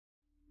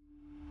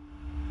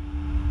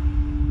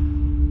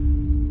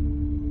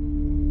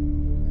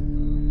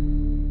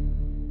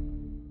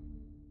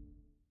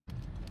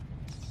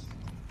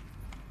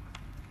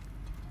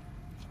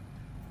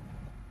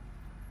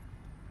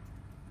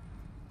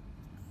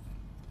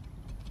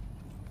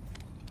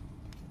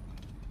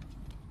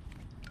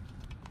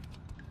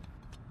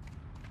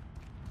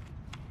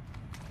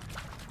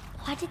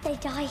did they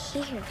die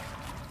here?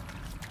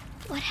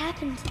 What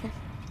happened to them?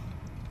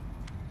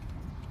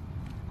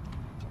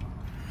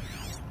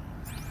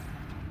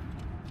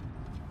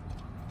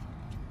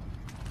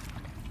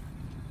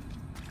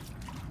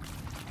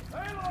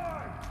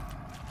 Aloy!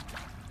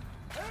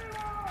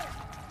 Aloy!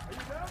 Are you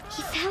down there?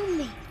 He found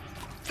me.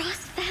 Ross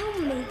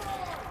found me.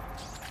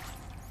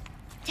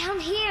 Down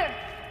here.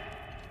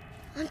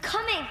 I'm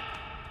coming.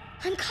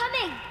 I'm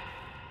coming.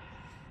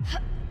 Oh,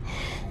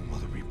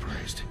 Mother be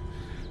praised.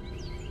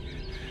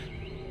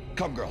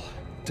 Come, girl.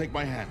 Take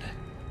my hand.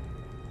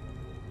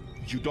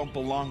 You don't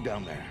belong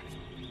down there.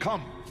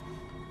 Come.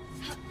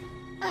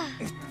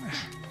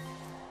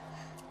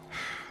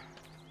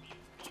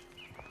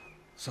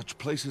 Such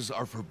places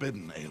are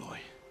forbidden, Aloy.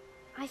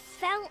 I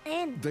fell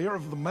in. They are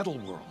of the metal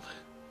world.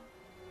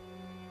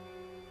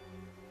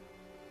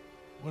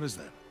 What is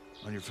that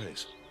on your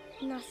face?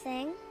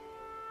 Nothing.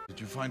 Did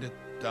you find it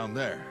down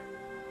there?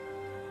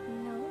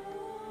 No.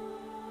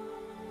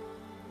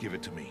 Give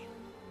it to me.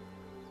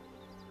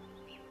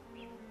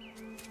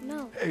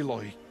 No.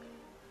 Aloy,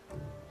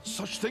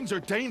 such things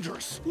are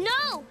dangerous.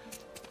 No!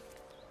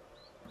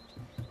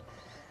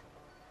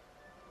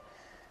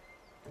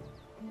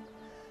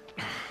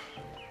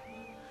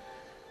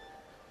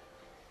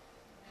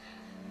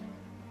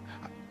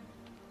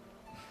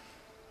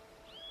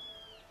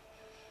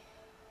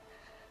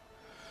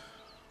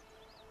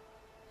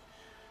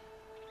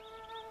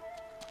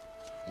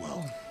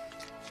 Well,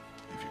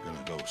 if you're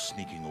gonna go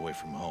sneaking away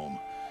from home,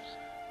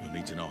 you'll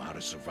need to know how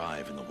to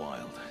survive in the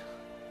wild.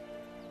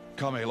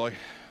 Come, Aloy.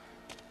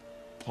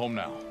 Home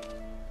now.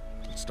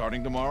 But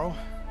starting tomorrow,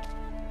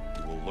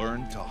 you will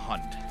learn to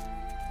hunt.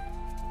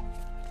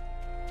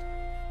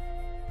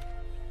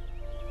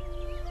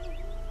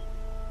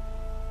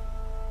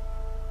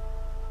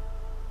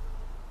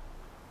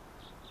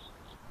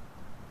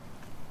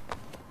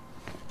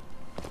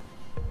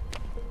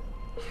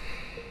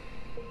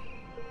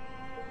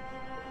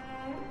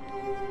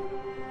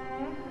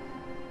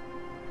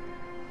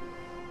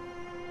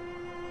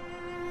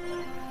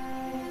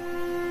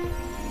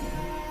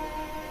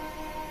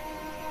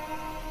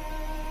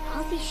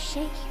 All these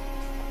shapes.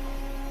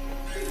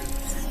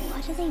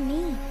 What do they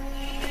mean?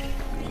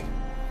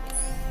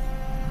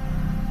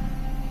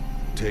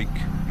 Take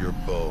your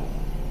bow.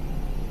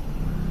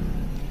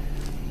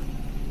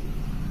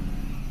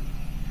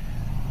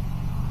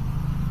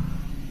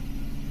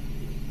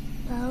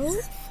 Bow?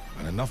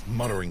 And enough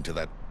muttering to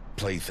that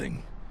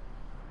plaything.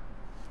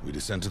 We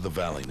descend to the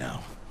valley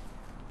now.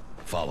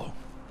 Follow.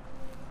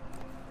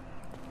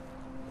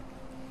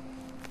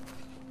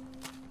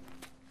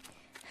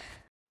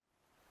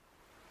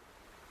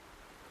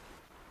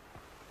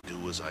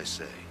 Do as I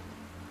say.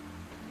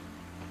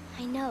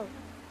 I know.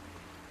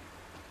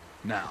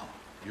 Now,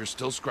 you're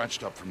still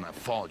scratched up from that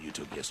fall you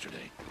took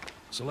yesterday.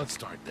 So let's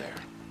start there.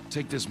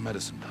 Take this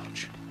medicine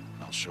pouch.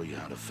 I'll show you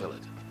how to fill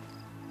it.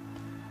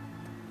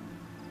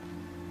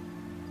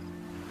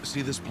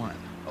 See this plant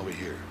over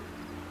here?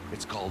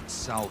 It's called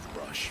salve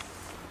brush.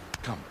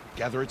 Come,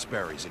 gather its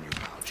berries in your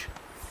pouch.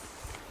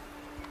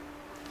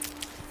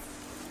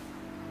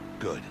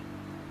 Good.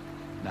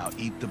 Now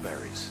eat the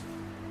berries.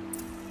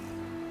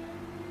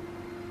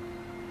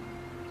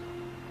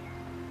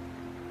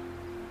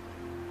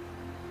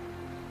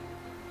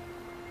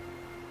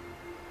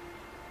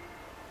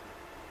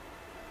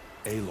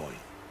 Aloy,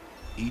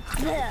 eat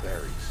the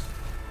berries.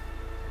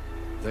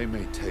 They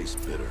may taste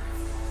bitter,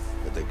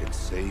 but they can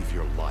save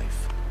your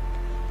life.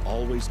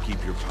 Always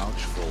keep your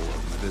pouch full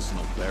of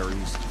medicinal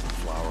berries,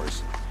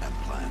 flowers, and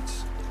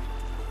plants.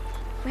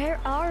 Where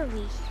are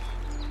we?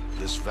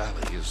 This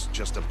valley is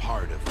just a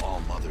part of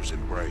All Mother's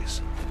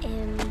embrace.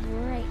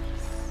 Embrace.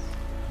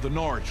 The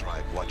Nora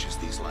tribe watches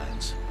these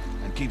lands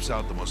and keeps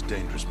out the most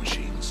dangerous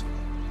machines,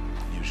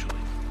 usually.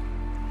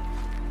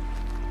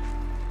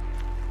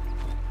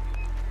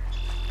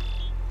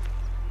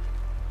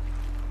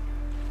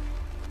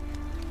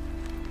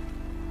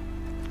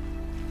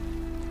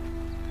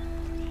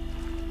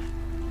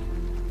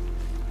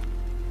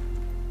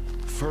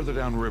 Further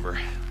downriver,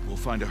 we'll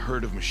find a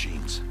herd of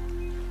machines,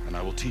 and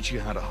I will teach you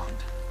how to hunt.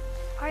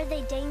 Are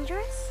they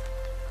dangerous?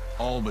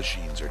 All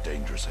machines are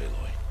dangerous,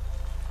 Aloy.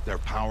 Their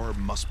power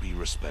must be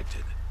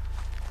respected.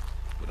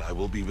 But I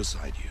will be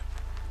beside you.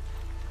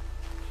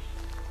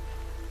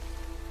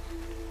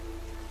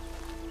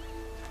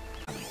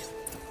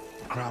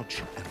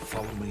 Crouch and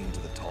follow me into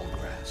the tall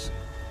grass.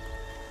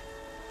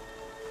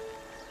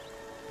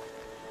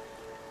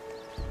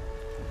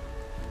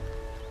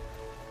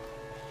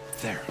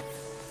 There.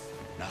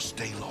 Now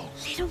stay low.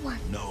 Little one.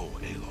 No,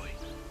 Aloy.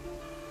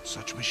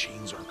 Such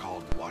machines are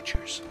called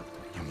Watchers.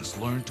 You must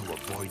learn to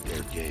avoid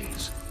their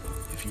gaze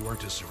if you are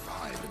to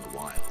survive in the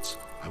wilds.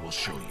 I will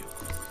show you.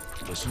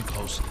 Listen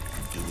close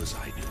and do as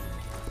I do.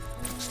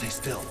 Stay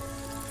still.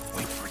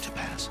 Wait for it to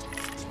pass.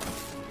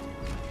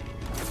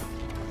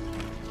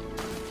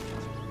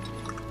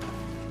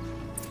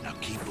 Now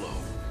keep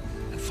low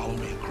and follow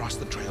me across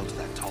the trail to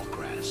that tall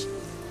grass.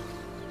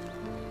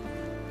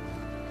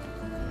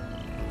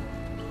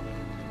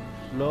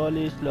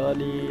 Slowly,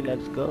 slowly,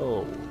 let's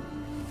go.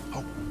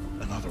 Oh,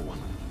 another one.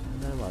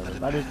 Let it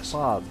That is pass.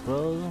 far,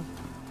 bro.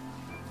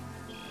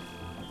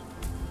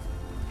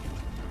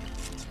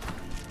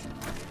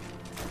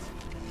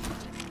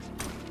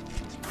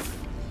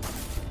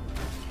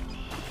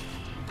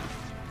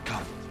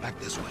 Come, back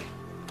this way.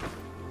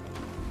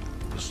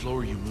 The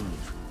slower you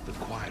move, the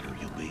quieter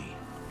you'll be.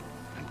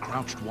 And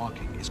crouched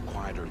walking is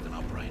quieter than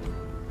upright.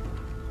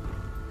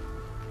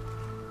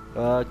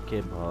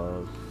 Okay,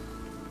 boss.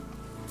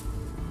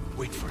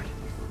 Wait for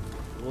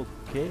it.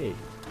 Okay.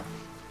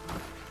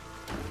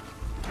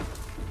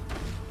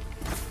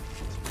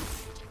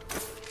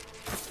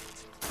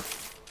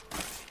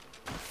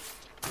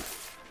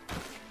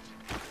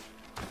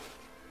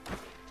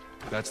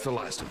 That's the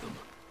last of them.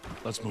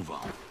 Let's move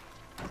on.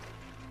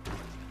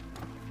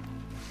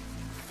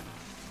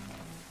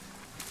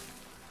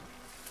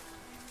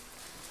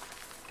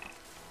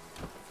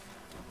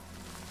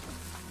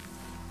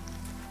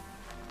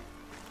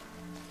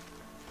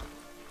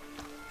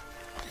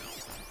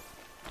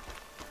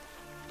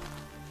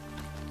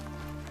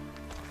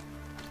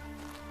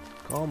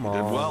 Come You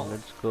did on, well.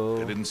 let's go.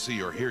 They didn't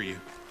see or hear you.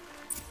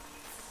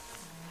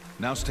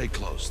 Now stay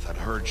close. That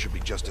herd should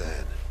be just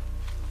ahead.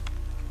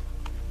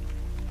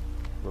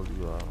 Well,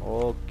 you are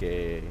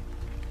okay.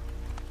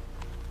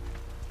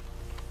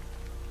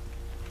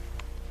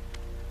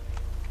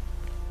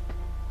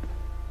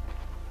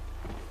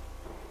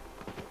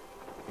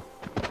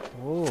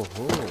 Oh,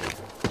 oh.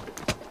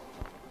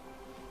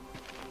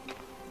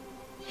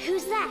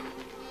 Who's that?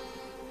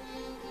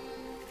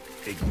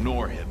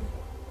 Ignore him.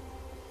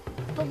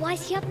 But why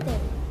is he up there?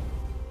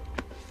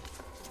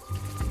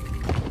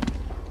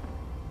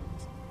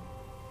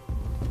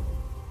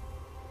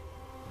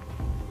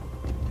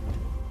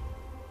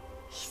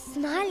 He's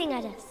smiling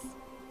at us.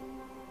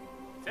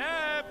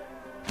 Teb!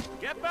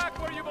 Get back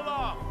where you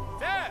belong!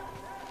 Teb!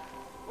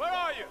 Where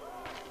are you?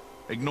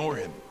 Ignore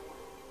him.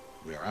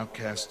 We are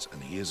outcasts,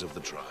 and he is of the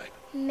tribe.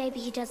 Maybe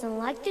he doesn't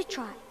like the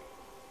tribe.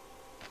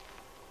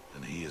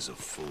 And he is a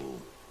fool.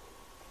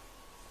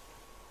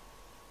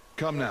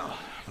 Come now,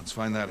 let's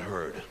find that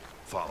herd.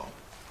 Follow.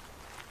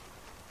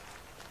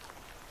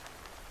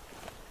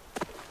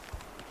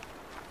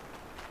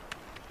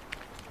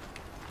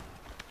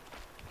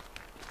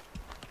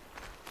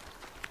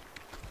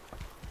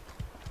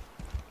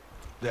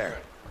 There.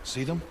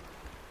 See them?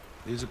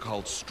 These are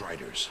called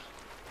striders.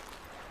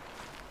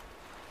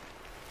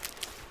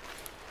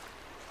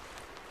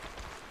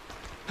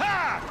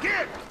 Ha!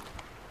 Get!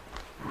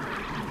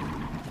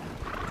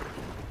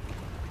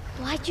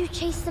 Why'd you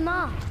chase them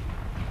off?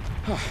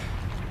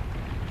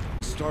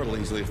 Startle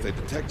easily if they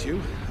detect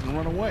you and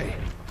run away.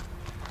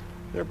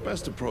 They're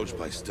best approached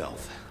by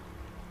stealth.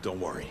 Don't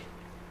worry.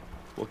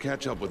 We'll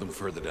catch up with them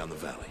further down the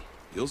valley.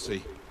 You'll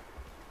see.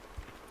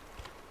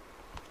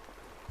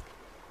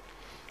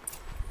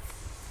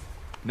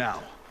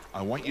 Now,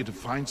 I want you to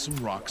find some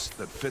rocks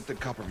that fit the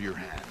cup of your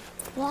hand.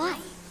 Why?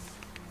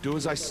 Do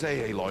as I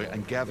say, Aloy,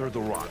 and gather the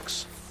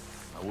rocks.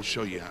 I will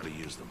show you how to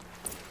use them.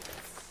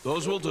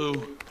 Those will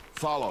do.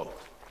 Follow.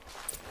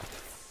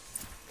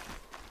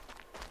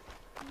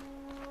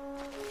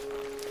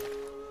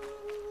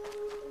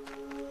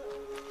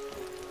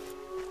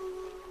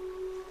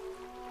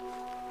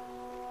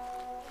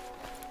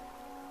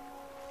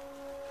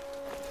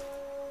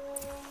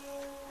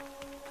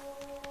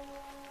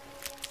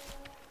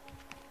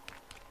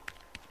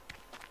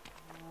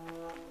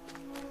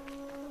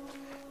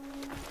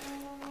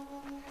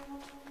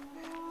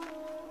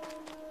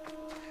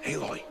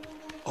 Aloy,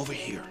 over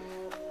here.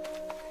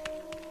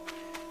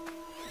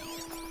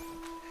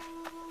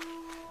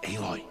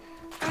 Aloy,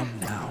 come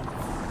now.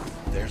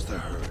 There's the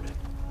herd.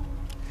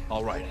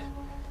 All right,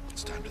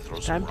 it's time to throw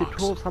some Time to rocks.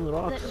 throw some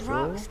rocks, But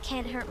bro. rocks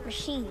can't hurt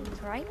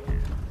machines, right?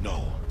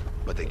 No,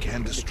 but they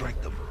can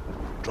distract them.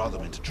 Draw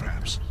them into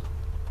traps.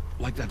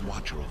 Like that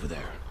watcher over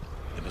there.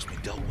 It must be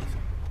dealt with,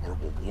 or it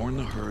will warn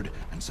the herd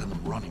and send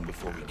them running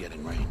before we get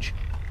in range.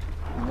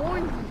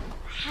 Warn them.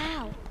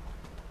 How?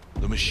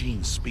 The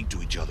machines speak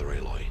to each other,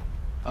 Aloy.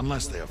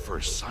 Unless they are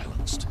first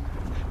silenced.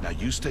 Now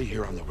you stay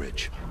here on the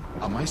ridge.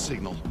 On my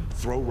signal,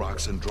 throw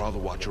rocks and draw the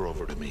watcher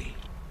over to me.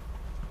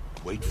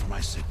 Wait for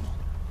my signal.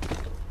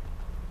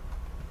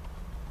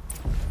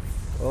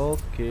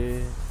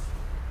 Okay.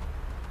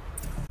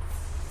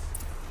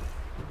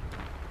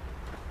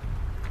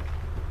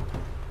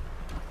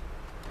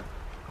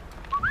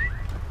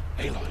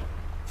 Aloy,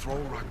 throw a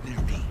rock near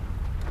me.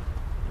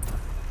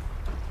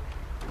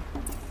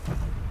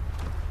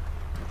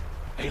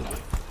 Aloy,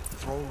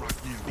 throw a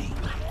rock near me.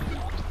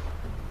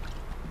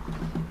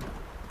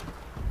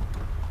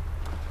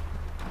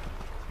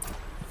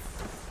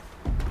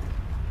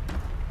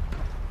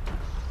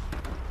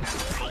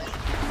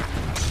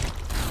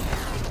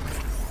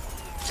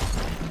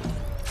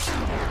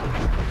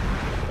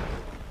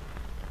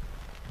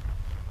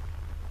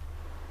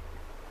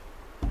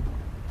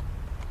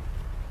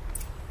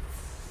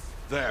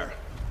 There.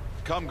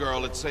 Come,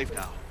 girl, it's safe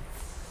now.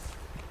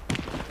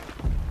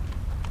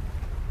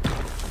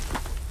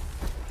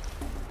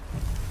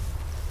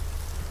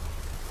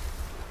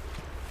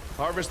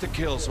 Harvest a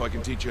kill so I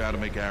can teach you how to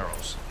make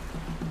arrows.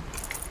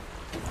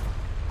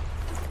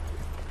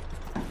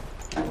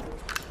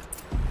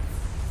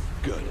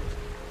 Good.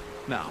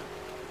 Now,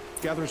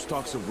 gather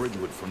stalks of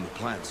ridgewood from the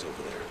plants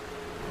over there.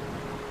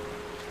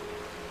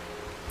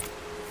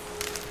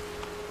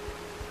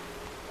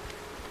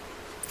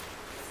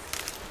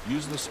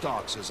 Use the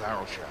stalks as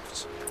arrow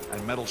shafts,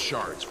 and metal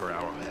shards for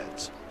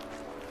arrowheads.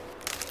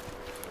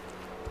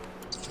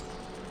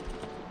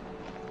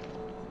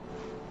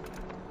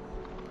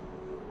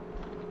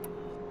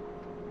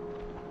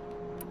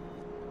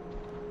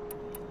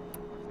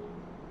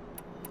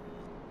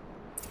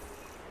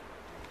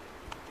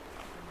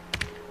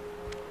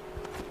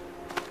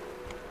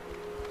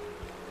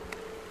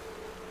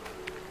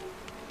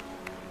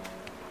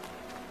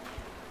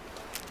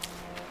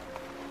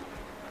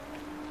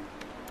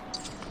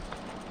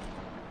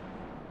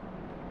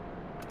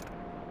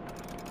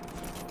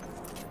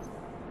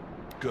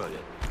 Good.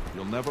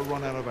 You'll never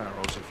run out of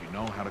arrows if you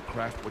know how to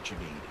craft what you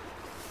need.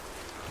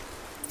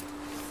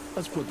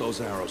 Let's put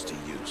those arrows to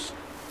use.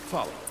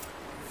 Follow.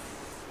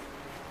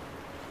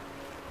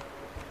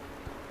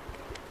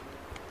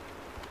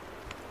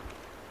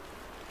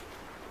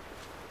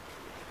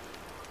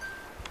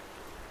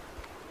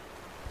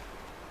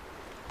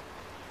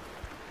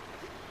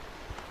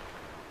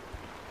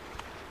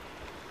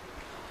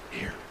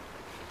 Here.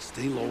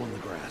 Stay low in the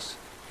grass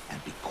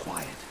and be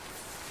quiet.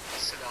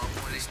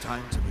 It's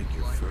time to make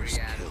your first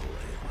kill,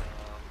 Aloy.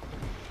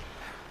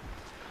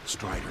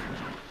 Strider,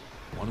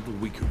 one of the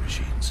weaker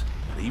machines.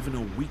 But even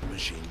a weak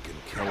machine can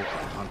kill a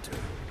hunter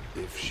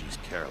if she's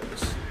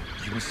careless.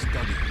 You must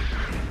study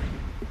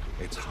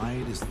her. Its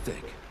hide is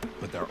thick,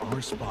 but there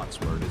are spots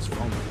where it is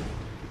vulnerable,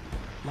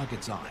 like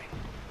its eye.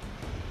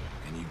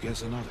 Can you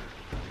guess another?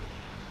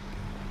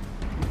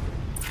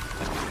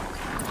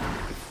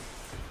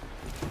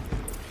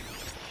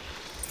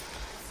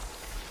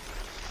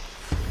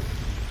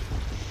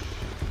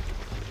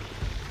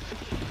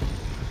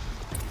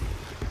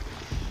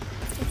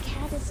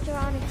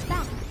 On its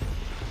back.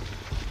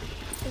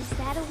 Is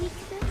that a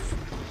weakness?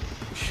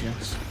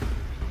 Yes.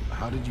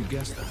 How did you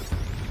guess that?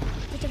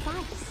 The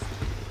device.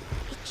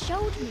 It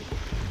showed me.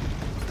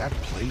 That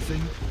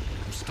plaything?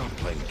 Stop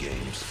playing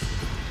games.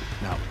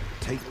 Now,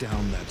 take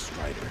down that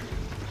strider.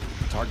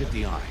 Target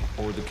the eye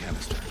or the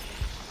canister.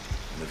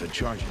 And if it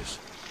charges,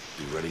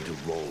 be ready to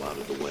roll out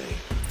of the way.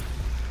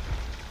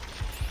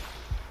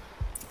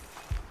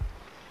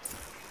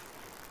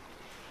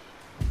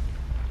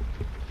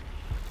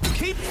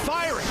 Keep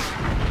firing!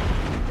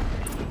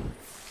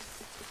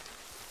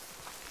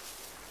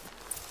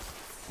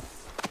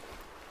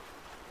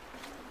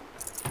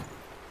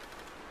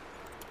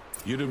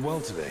 You did well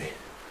today,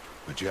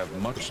 but you have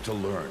much to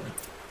learn.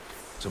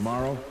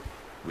 Tomorrow,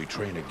 we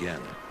train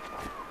again.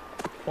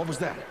 What was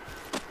that?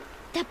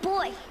 That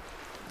boy!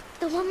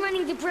 The one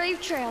running the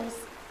brave trails.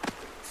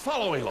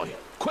 Follow Aloy,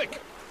 quick!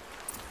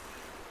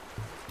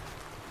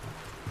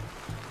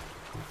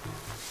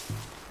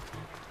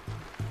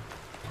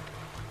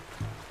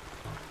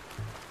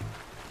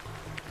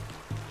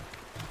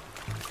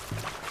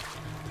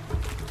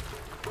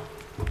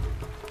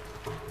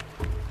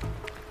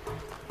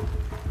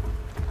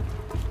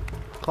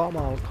 Come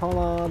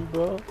on,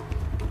 bro.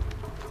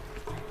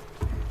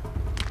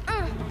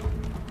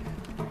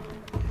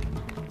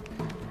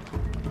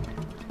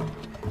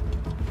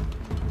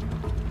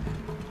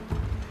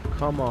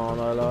 Come on,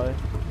 Aloy.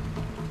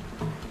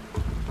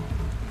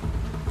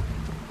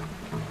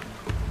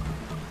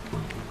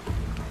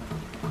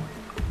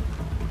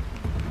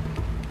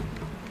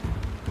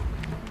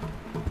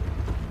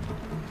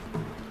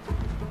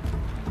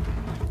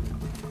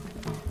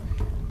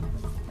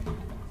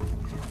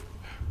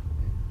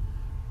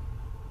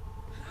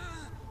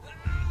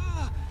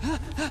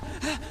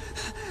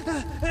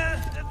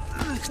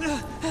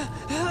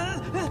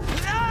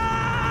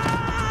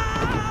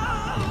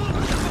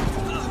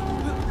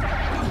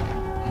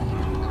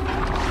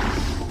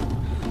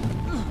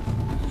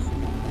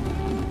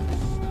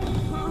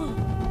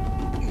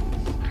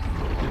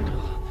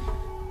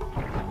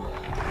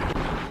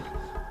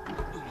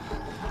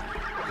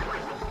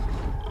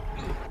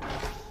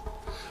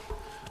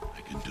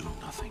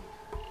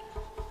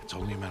 It's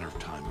only a matter of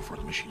time before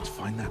the machines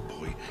find that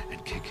boy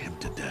and kick him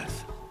to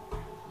death.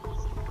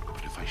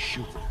 But if I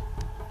shoot him,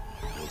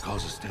 it'll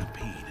cause a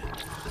stampede, and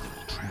it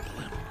will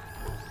trample him.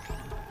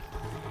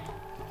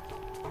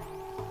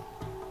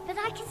 But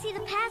I can see the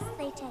paths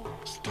they take.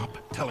 Stop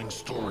telling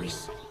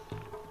stories.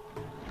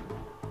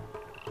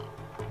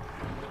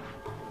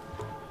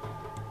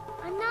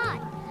 I'm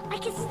not. I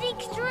can sneak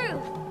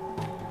through.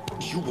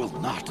 You will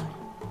not.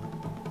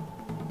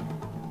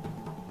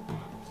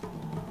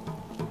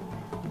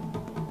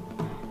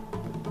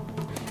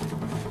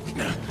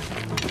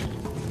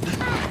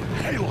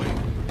 Aloy!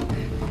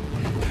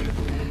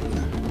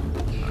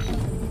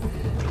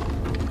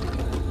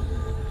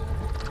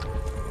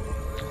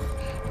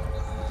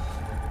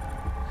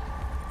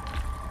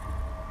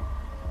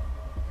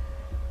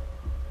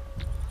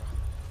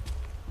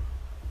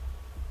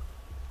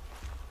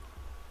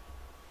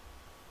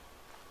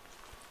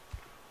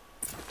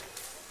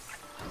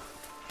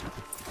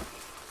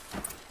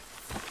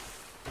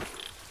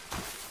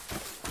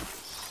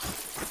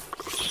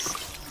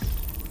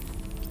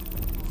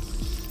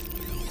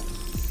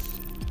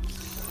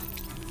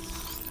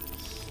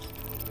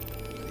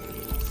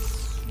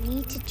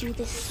 do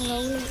this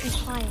slowly and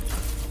quietly.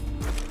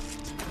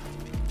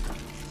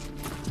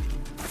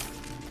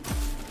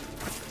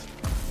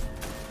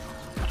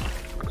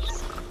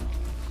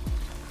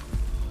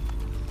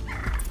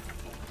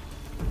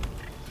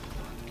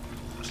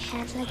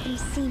 Can't let them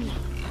see me.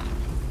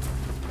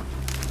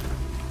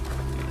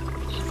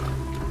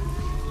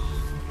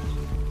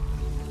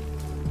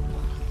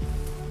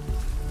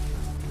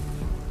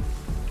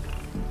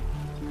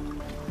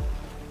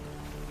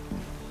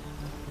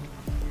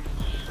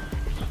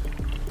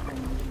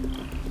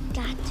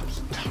 Got to be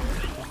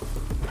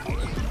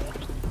careful.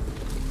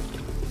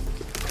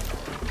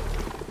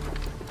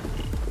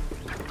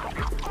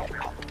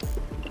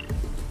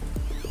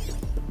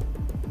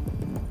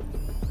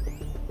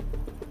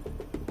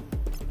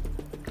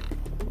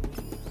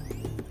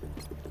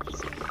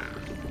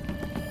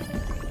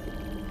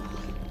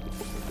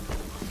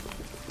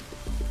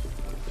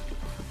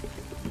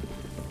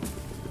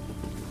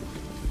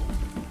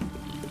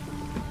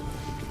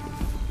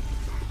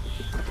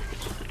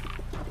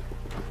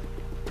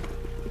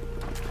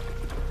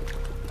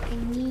 I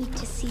need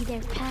to see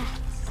their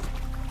paths.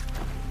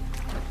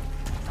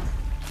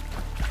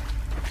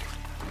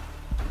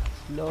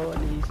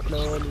 Slowly,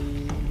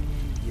 slowly.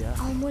 Yeah,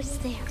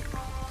 Almost there.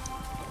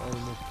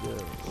 almost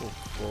there.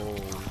 Oh.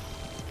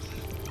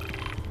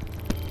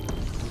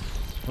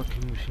 This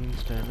fucking machine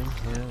standing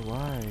here.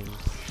 Why?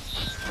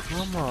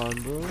 Come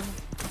on, bro.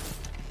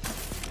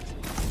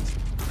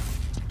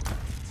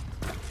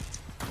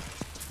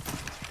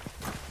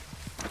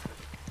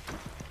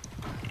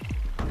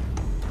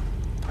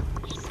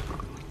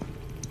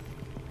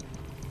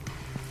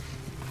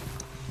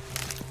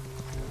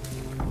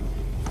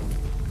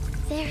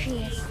 There he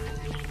is.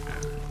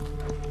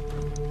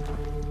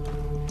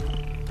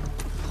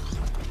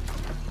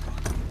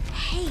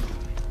 Hey,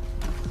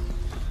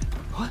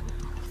 What?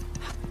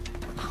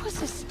 How is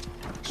this?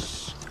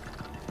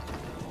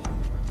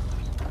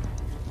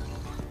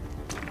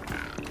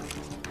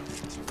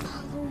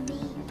 follow me.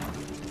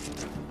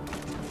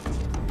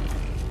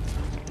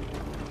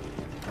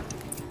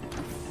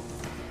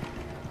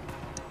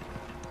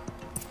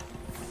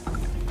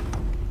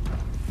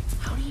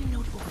 How do you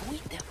know to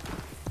avoid them?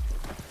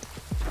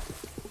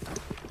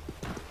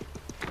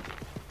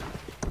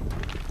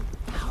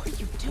 How are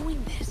you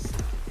doing this?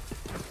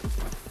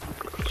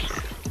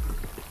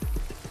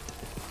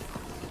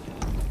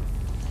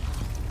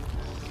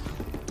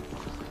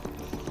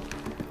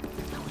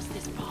 How is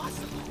this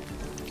possible?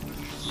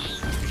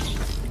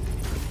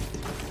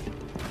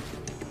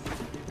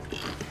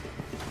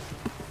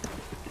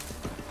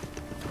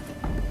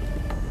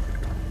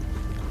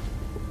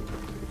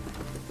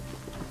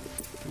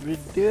 We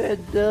do it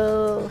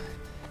though.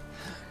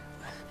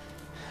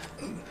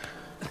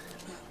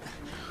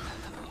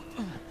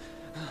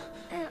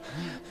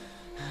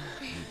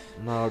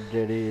 Now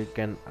Daddy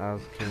can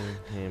ask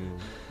him.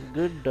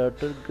 Good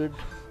daughter, good.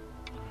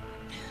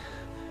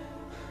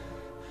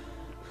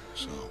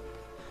 So,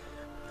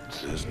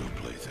 this is no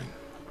plaything.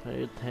 What do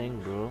you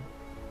think, bro?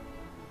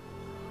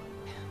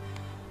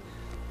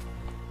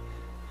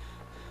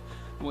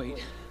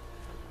 Wait.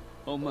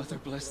 Oh, Mother,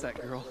 bless that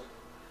girl.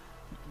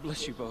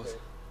 Bless you both.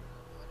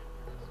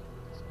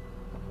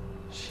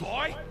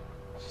 Boy!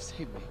 She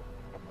saved me.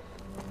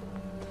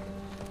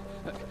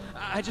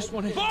 I just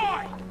wanted...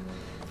 Boy!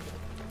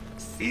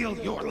 Seal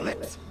your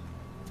lips.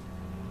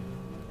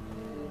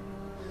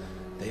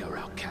 They are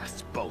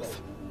outcasts,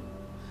 both.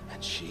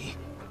 And she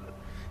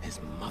is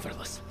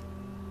motherless.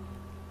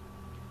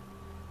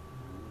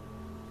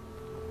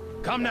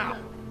 Come now.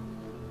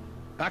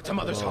 Back to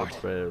Mother's heart.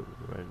 Very.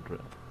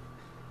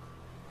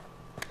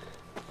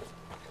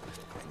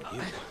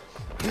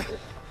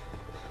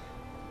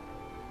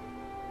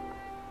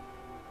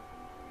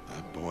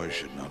 That boy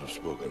should not have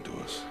spoken to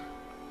us.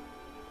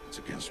 It's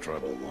against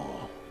tribal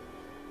law.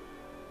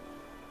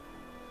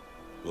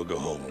 We'll go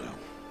home now.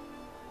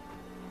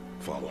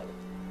 Follow.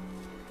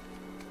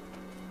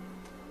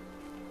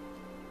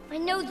 I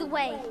know the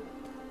way.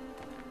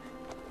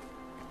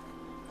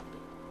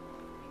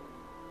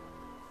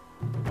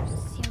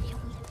 Seal your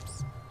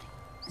lips.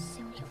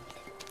 Seal your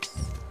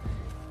lips.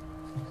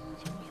 Seal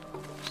your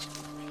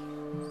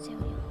lips. Seal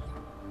your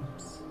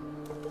lips.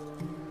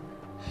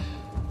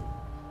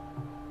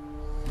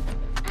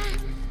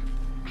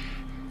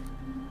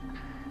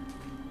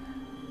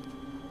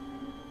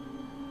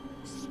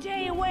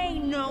 Stay away,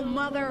 no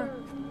mother!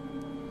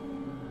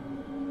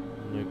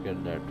 Look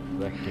at that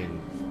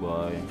fucking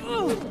boy.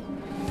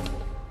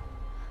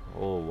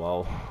 Oh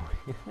wow.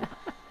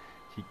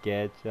 She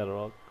catch a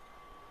rock.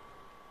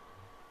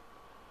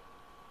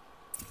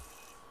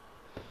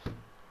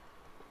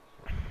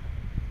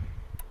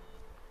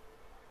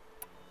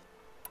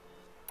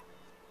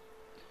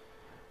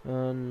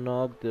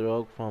 Knock the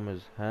rock from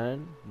his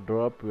hand.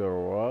 Drop your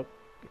rock.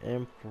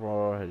 Aim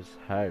for his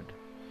head.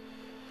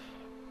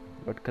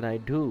 What can I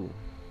do?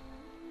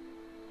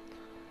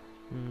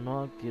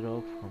 Knock the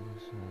rock from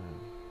his hand.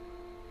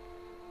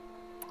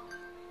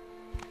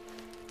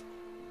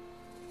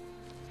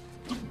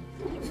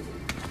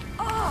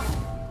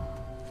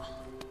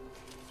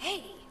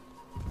 Hey!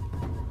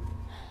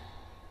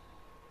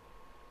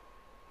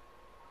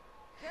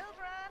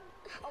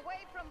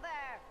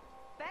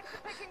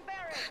 Picking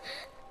berries!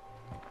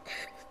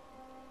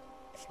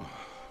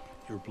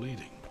 You're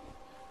bleeding.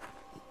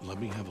 Let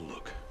me have a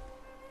look.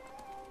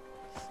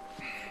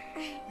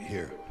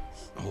 Here,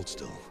 hold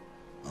still.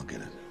 I'll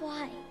get it.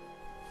 Why?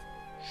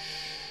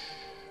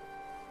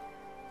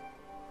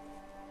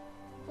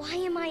 Why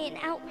am I an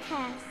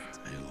outcast?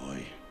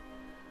 Aloy,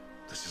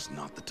 this is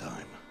not the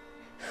time.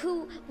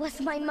 Who was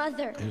my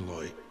mother?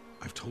 Aloy,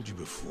 I've told you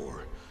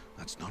before,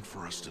 that's not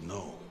for us to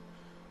know.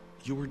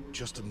 You were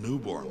just a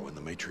newborn when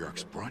the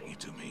matriarchs brought you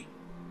to me.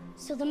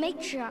 So the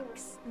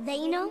matriarchs,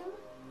 they know?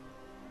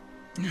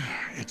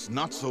 It's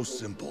not so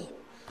simple.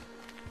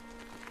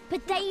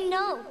 But they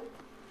know.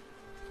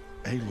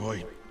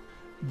 Aloy,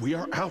 we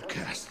are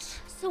outcasts.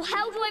 So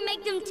how do I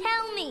make them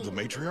tell me? The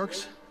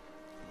matriarchs?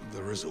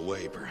 There is a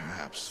way,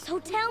 perhaps. So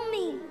tell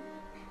me.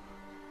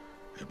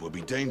 It would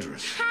be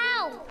dangerous.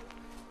 How?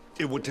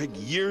 It would take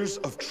years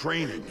of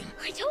training.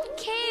 I don't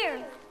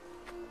care.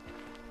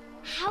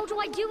 How do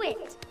I do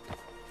it?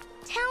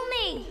 Tell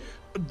me.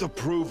 The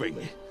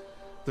proving.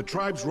 The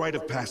tribe's rite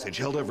of passage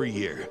held every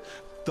year.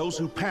 Those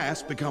who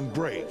pass become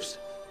braves.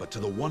 But to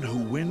the one who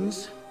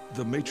wins,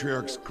 the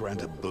matriarchs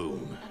grant a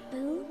boon. A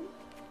boon?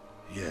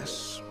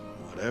 Yes,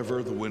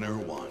 whatever the winner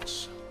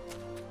wants.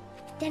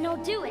 Then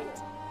I'll do it.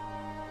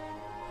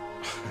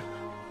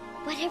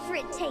 Whatever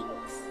it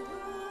takes.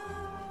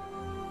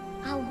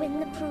 I'll win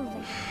the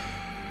proving.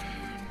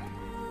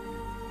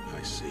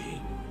 I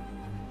see.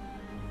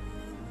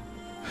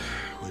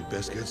 We'd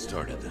best get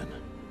started then.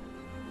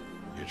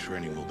 Your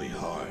training will be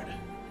hard,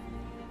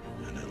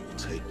 and it will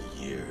take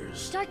years.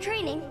 Start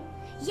training?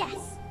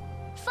 Yes.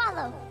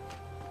 Follow.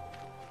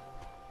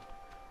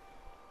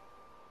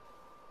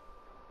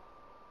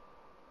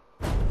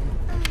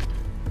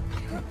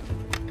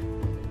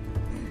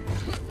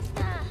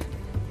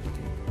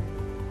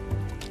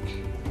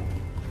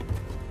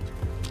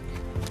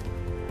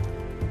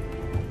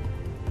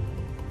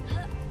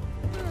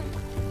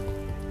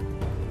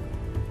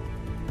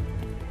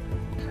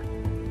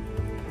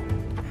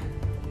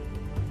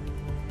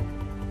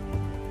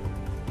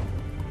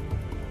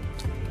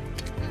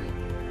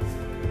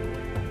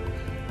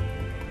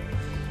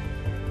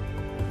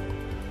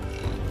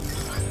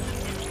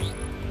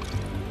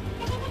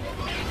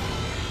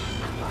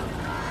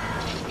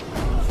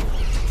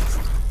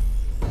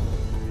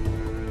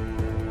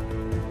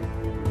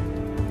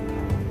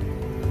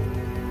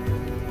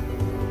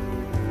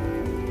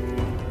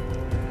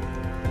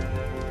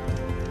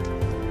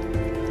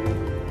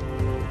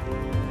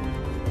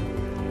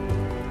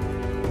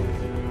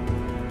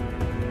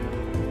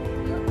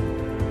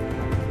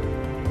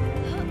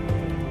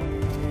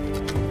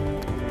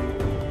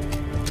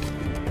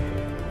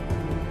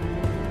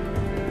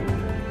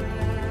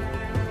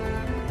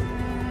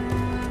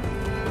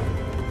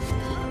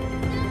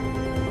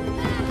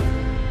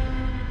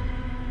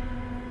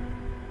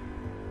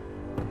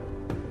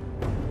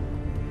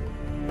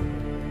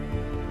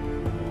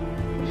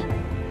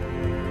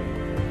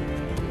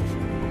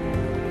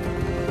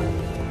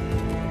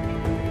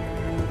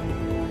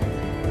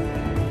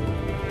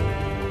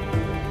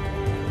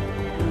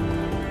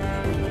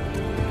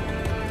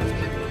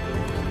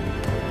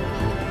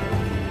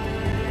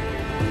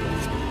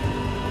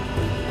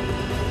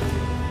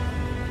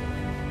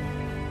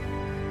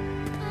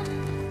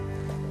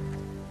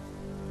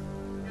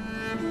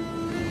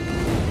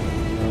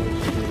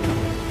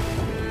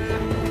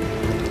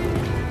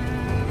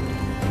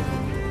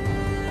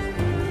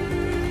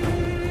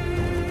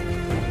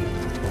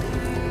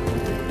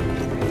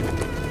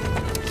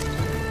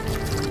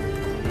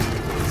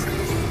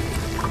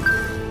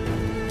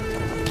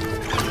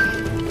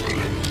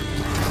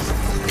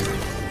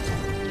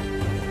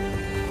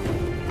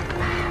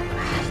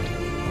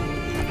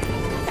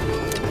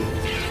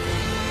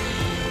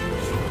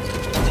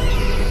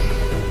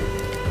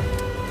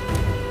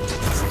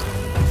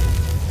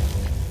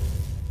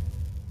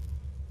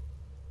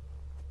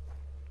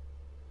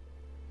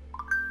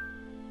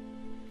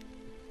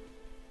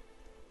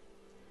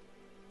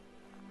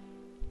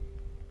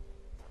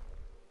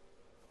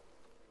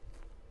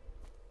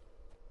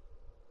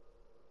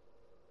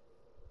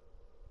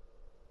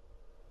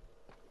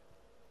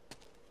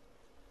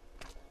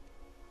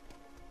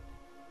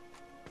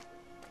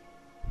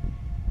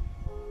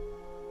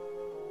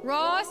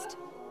 Rost?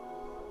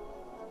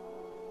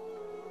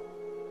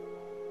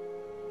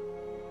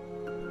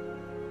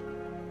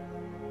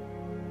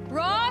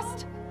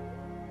 Rost?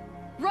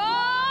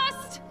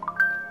 Rost?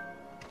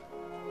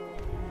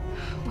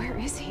 Where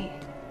is he?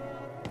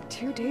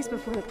 2 days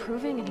before the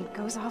proving and he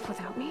goes off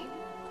without me?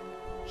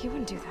 He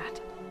wouldn't do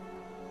that.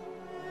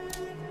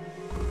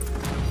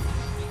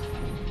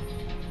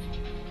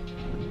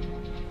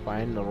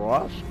 Find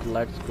Rost.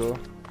 Let's go.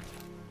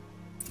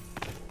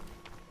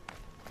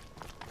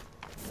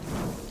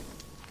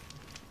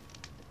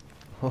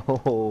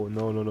 Oh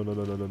no no no no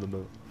no no no no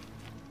no.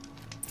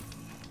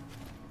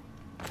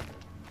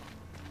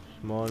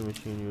 Small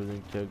machine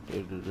using checked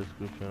a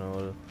description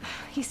or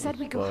He said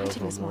we go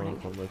hunting this morning.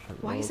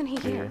 Why isn't he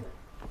Okay. here?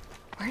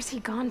 Where's he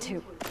gone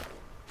to?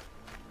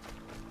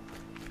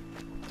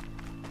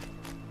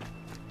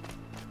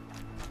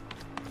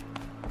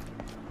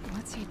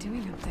 he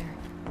doing up there?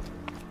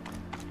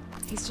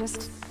 He's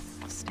just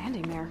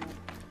standing there.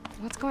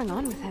 What's going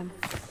on with him?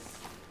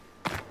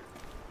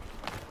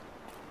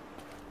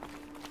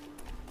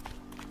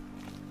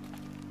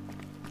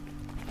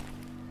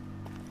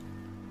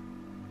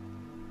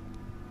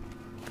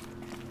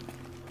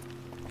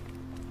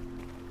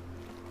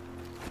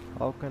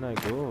 How can I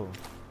go?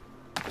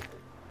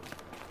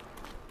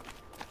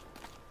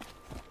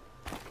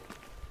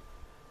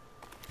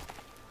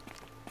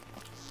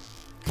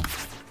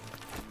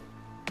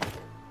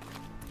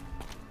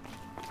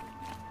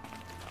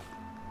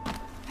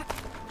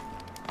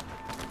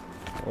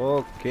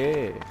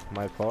 Okay,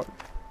 my fault.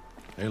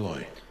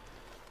 Aloy,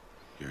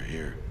 you're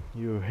here.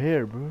 You're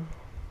here, bro.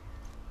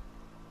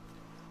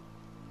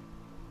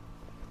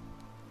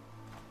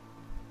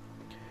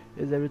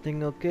 Is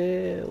everything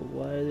okay?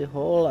 Why the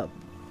hold up?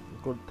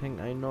 Good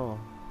thing I know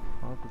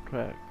how to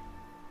track.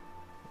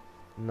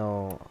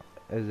 No,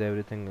 is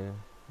everything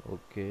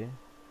okay?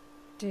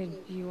 Did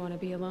you want to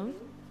be alone?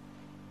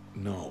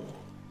 No,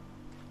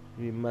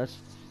 We must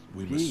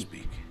we must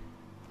speak.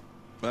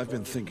 I've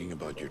been thinking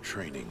about your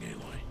training,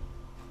 Aloy.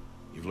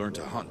 You've learned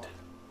to hunt,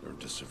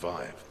 learned to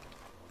survive.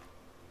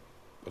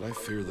 But I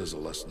fear there's a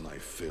lesson I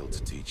failed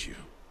to teach you.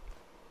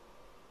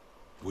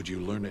 Would you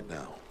learn it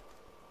now?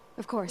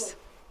 Of course.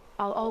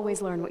 I'll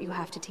always learn what you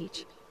have to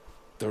teach.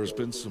 There's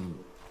been some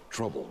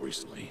trouble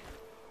recently.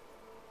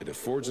 It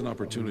affords an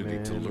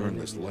opportunity to learn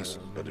this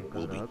lesson, but it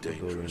will be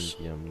dangerous.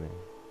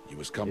 You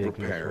must come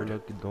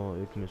prepared,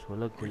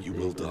 or you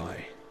will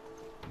die.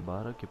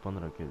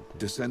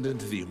 Descend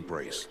into the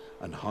Embrace,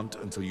 and hunt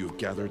until you've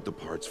gathered the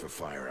parts for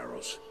fire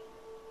arrows.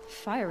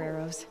 Fire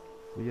arrows?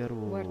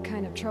 What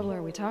kind of trouble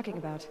are we talking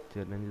about?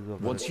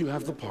 Once you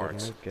have the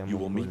parts, you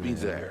will meet me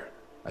there,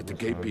 at the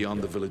gate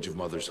beyond the village of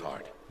Mother's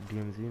Heart.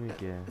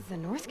 The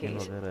North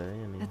Gate?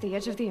 At the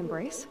edge of the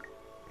Embrace?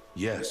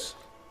 Yes.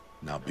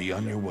 Now be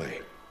on your way.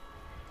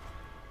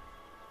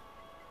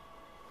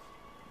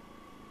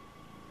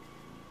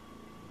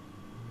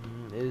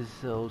 Is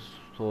so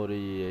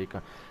sorry. I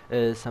can't.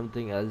 Is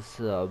something else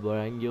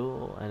bothering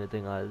you?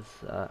 Anything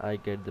else? I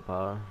get the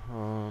power.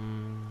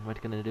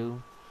 What can I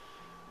do?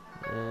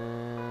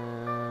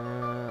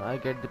 I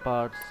get the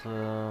parts.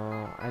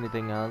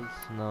 Anything else?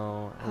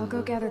 No. I'll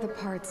go gather the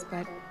parts,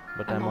 but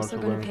I'm also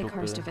going to pay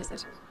Karst a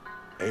visit.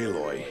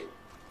 Aloy,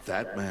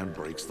 that man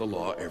breaks the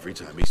law every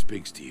time he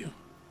speaks to you.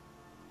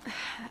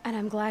 And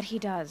I'm glad he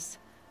does.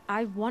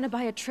 I want to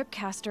buy a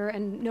tripcaster,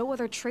 and no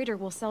other trader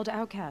will sell to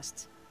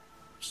outcasts.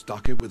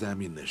 Stock it with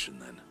ammunition,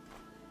 then.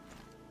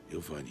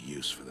 You'll find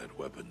use for that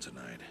weapon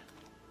tonight.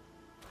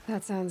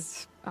 That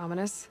sounds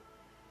ominous.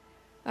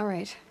 All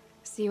right.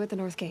 See you at the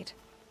North Gate.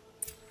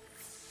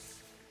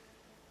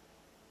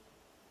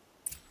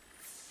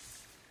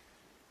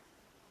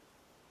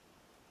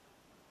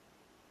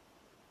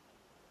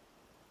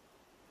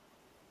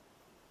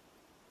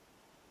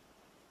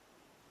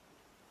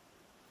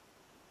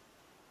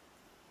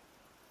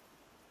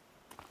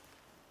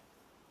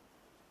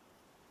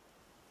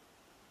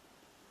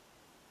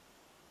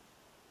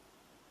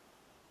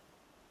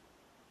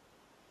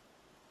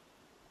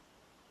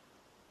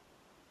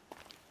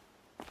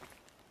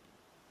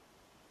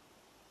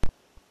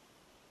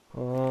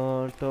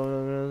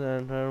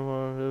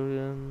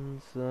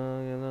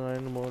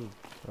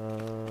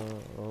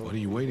 What are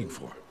you waiting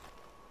for?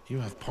 You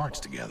have parts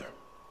together.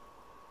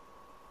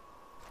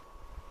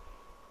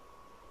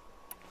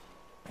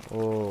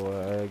 Oh,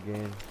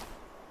 again.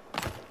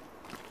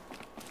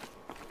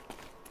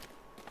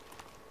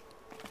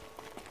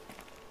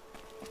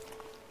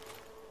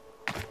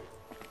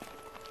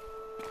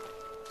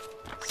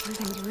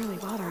 Something's really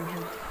bothering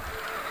him.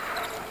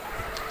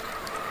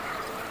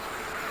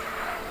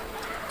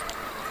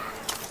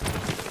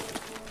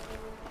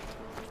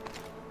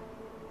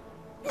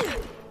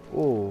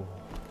 Oh,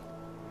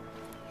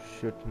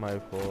 shit, my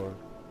fault.